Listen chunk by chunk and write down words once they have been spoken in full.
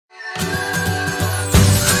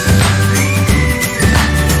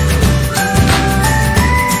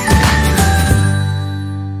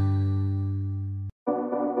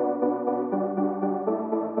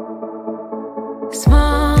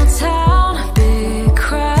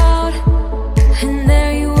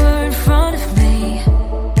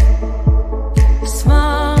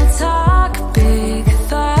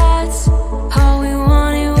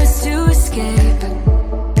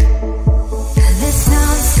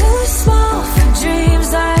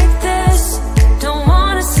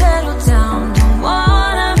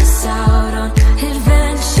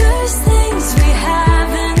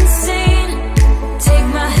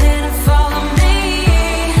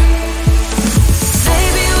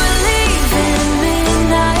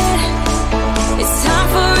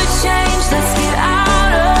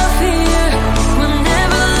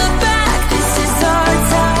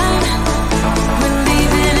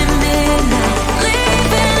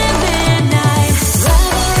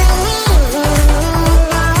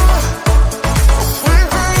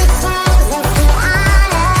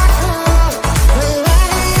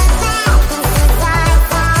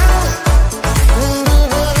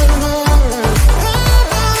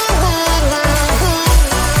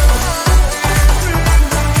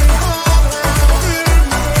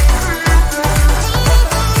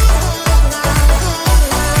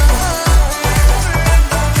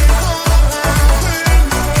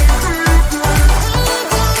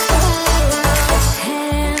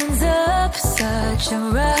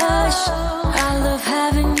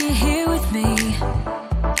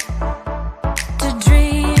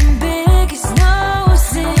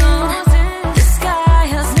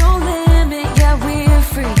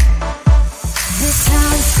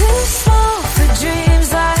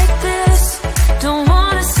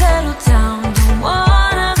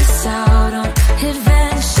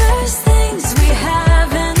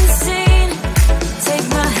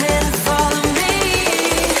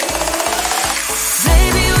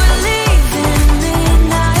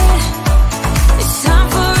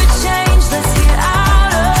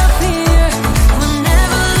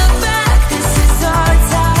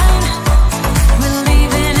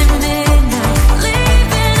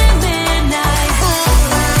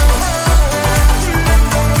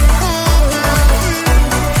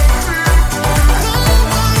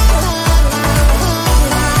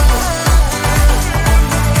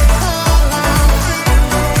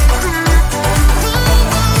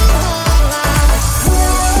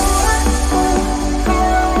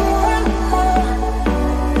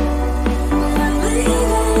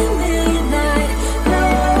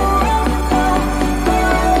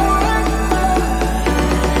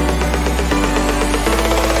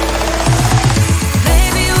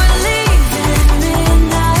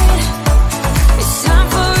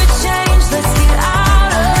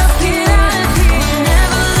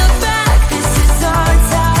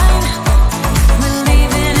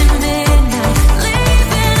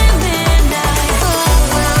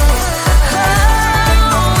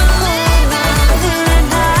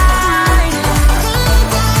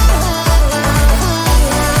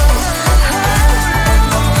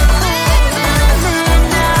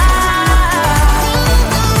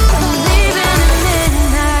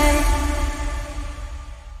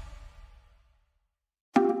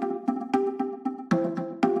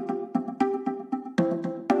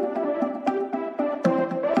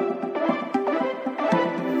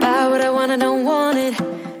want, I don't want it.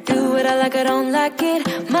 Do what I like, I don't like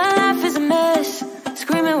it. My life is a mess,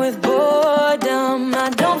 screaming with boredom. I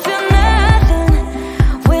don't feel nothing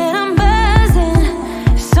when I'm buzzing.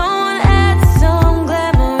 Someone adds some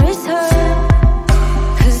glamorous hurt.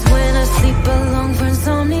 Cause when I sleep alone for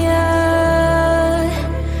insomnia,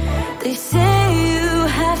 they say you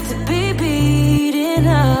have to be beaten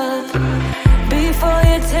up before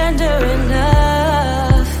you're tender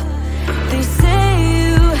enough. They say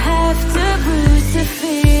you have to bruise to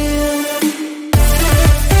feel.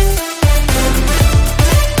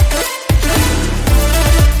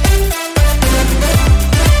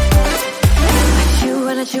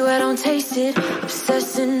 I chew, I don't taste it.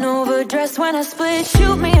 Obsessing over dress when I split.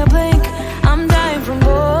 Shoot me a blink, I'm dying from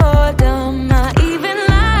boredom. I even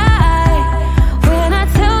lie when I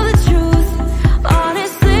tell the truth.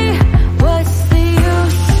 Honestly, what's the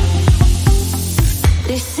use?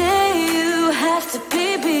 They say you have to be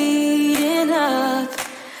beaten up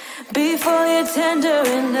before you're tender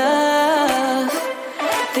enough.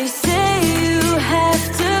 They say you have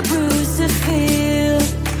to bruise to feel.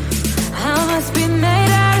 I must be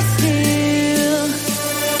made out of steel.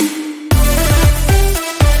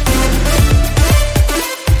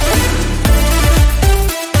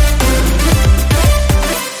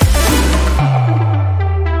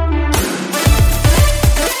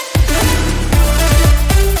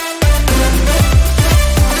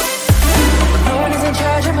 No one is in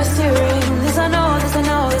charge of my steering. This I know, this I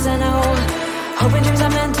know, this I know. Hoping dreams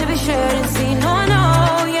are meant to be shared and seen. No, I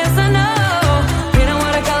know, yes I know.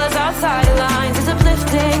 Outside the lines, it's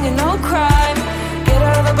uplifting and no crime. Get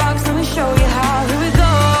out of the box and we show you how. Here we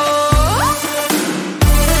go.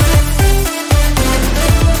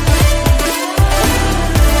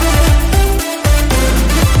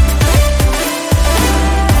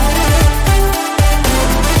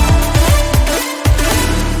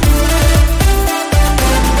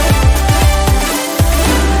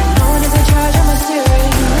 No one is in charge of my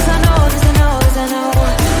steering. This I know, this I know, this I know.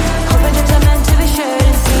 Hoping dreams are meant to be shared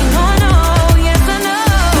and seen.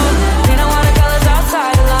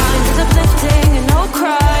 And no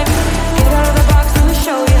crime. Get out of the box and we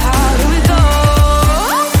show you how. Here we go.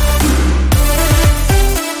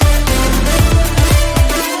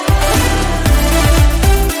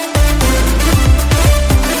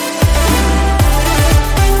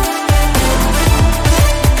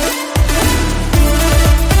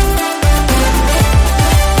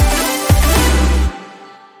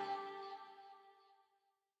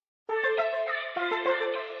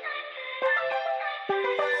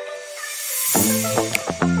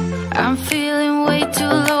 I'm feeling way too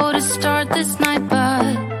low to start this night,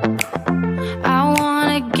 but I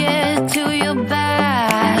wanna get to your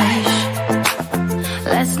bash.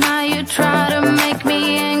 Last night you tried to make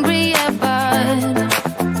me angry, yeah,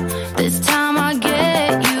 but this time I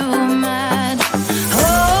get you mad.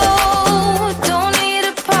 Oh, don't need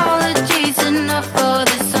apologies, enough for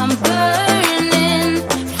this, I'm burning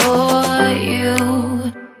for you.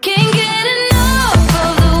 Can't get enough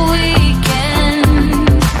of the weekend.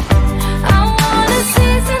 I wanna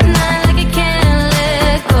seize the night like I can't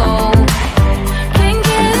let go. Can't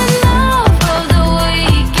get enough of the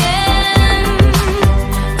weekend.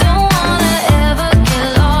 Don't wanna ever get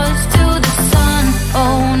lost to the sun,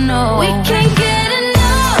 oh no. We can't get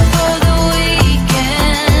enough of the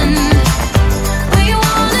weekend. We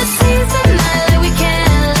wanna seize the night like we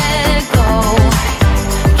can't let go.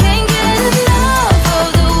 Can't get enough of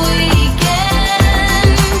the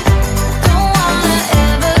weekend. Don't wanna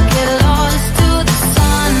ever get lost to the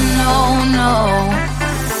sun, oh no.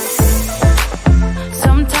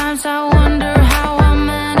 Sometimes I wonder how I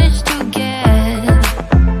managed to get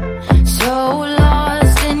so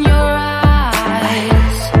lost in your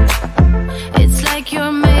eyes. It's like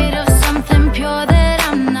you're made of something pure that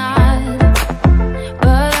I'm not,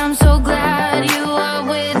 but I'm so glad you are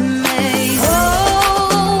with me.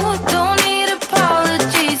 Oh, don't need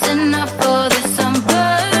apologies, enough for this, I'm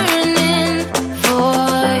burning for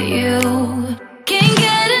you. Can't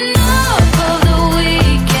get enough of the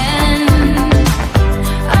weekend.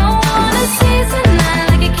 I wanna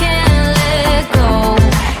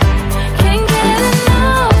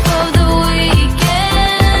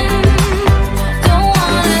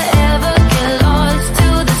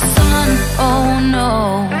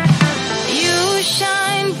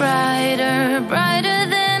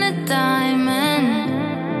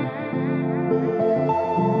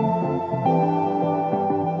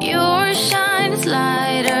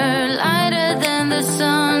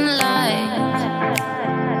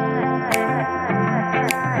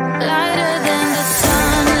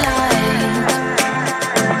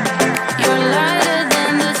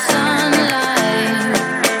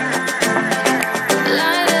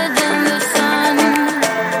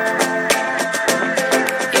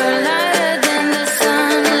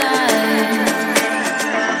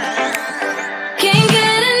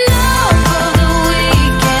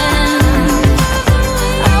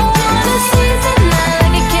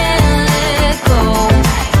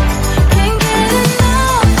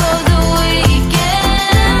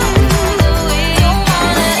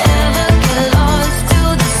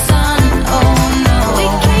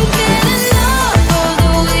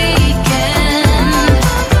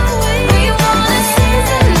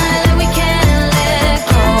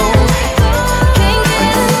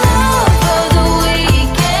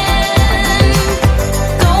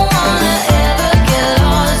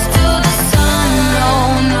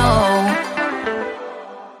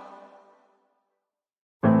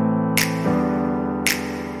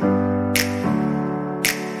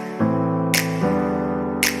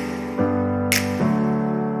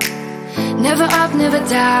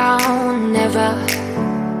down, never.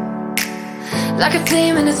 Like a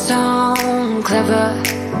theme in a song, clever.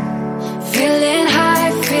 Feeling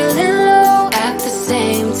high, feeling low at the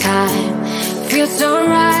same time. Feels so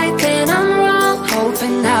right, then I'm wrong,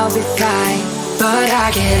 hoping I'll be fine. But I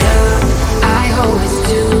get up, I always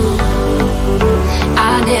do.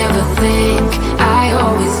 I never think, I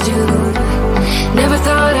always do. Never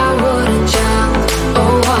thought I wouldn't jump,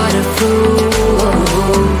 oh what a fool.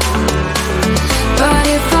 But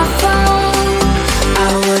if I fall, I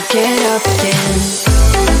would get up again.